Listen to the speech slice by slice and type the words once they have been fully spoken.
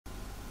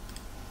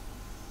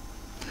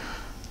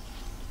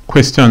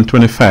question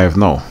 25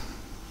 now.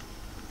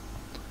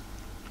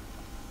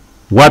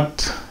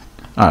 What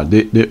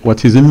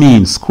is the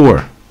mean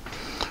score?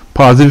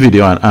 Pause the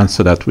video and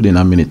answer that within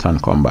a minute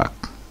and come back.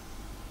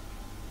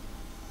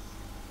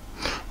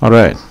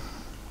 Alright,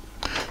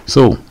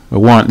 so we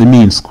want the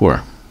mean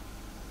score.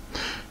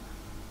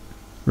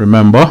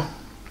 Remember,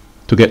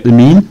 to get the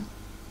mean,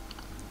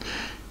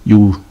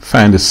 you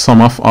find the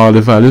sum of all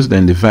the values,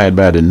 then divide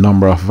by the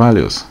number of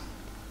values.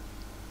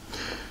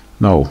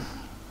 Now,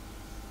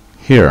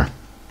 here,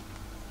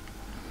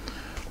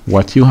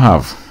 what you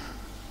have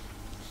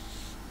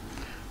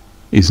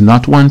is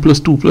not 1 plus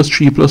 2 plus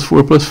 3 plus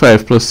 4 plus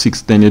 5 plus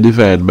 6, then you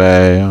divide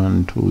by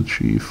 1, 2,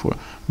 3, 4,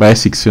 by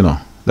 6, you know.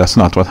 That's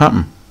not what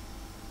happened.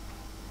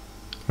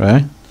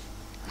 Right?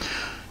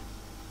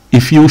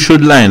 If you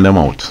should line them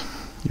out,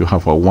 you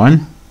have a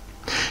 1,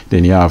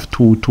 then you have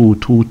 2, 2,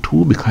 2,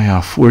 2, because you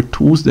have 4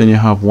 2's, then you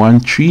have 1,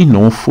 3,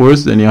 no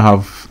 4's, then you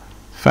have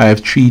 5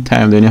 3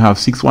 times, then you have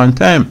 6 1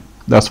 time.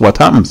 That's what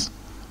happens.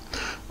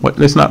 But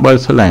let's not bother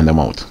to line them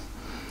out.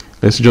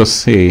 Let's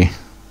just say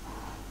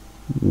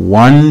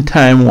 1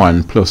 times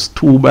 1 plus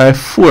 2 by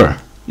 4,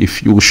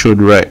 if you should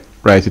write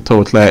it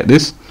out like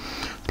this,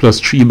 plus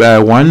 3 by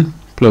 1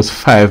 plus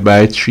 5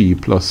 by 3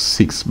 plus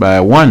 6 by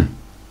 1.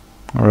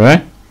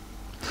 Alright?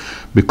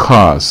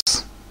 Because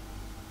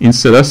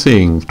instead of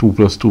saying 2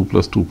 plus 2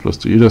 plus 2 plus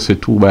 2, you just say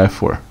 2 by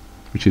 4,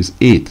 which is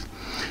 8.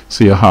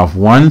 So you have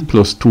 1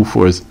 plus 2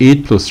 4 is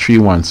 8 plus 3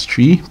 1 is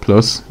 3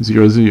 plus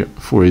 0 0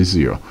 4 is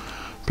 0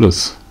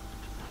 plus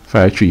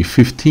 5 3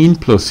 15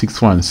 plus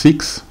 6 1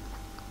 6.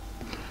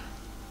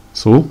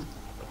 So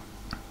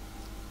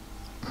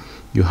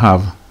you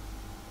have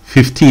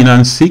 15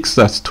 and 6,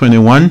 that's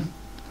 21,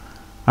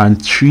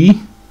 and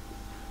 3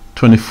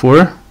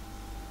 24,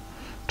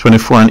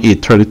 24 and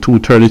 8 32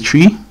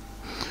 33.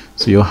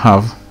 So you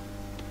have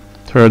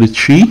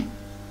 33.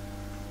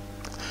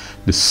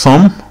 The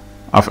sum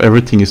of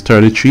everything is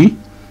 33.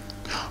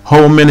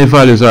 How many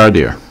values are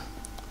there?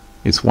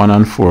 It's 1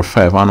 and 4,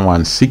 5 and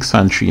 1, 6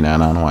 and 3,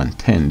 9 and 1,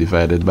 10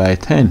 divided by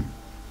 10.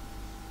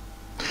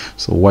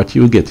 So what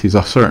you get is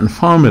a certain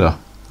formula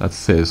that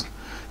says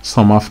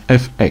sum of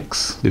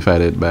fx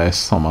divided by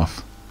sum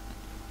of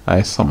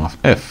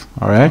f.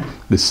 Alright?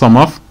 The sum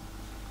of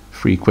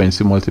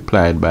frequency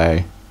multiplied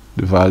by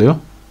the value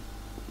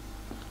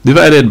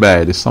divided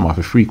by the sum of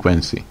the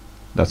frequency.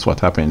 That's what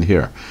happened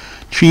here.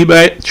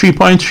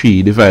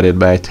 3.3 divided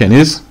by 10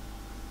 is,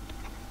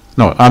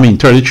 no, I mean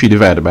 33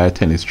 divided by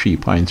 10 is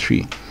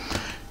 3.3.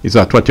 Is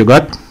that what you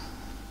got?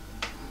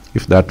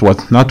 If that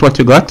was not what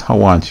you got, I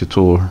want you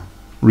to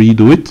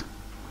redo it.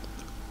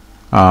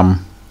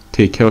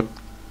 Take your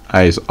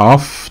eyes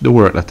off the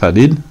work that I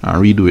did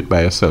and redo it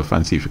by yourself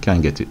and see if you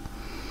can get it.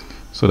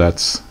 So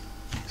that's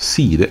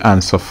C. The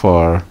answer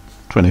for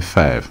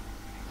 25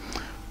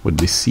 would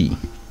be C.